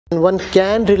One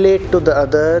can relate to the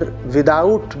other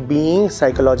without being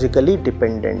psychologically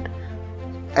dependent.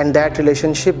 And that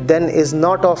relationship then is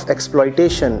not of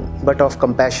exploitation, but of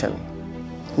compassion.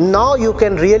 Now you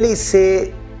can really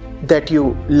say that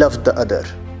you love the other.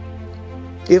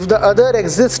 If the other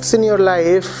exists in your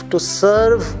life to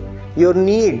serve your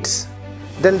needs,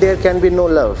 then there can be no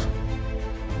love.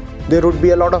 There would be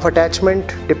a lot of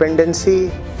attachment,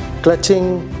 dependency,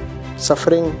 clutching,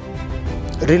 suffering.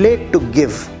 Relate to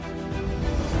give,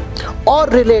 or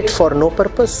relate for no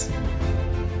purpose.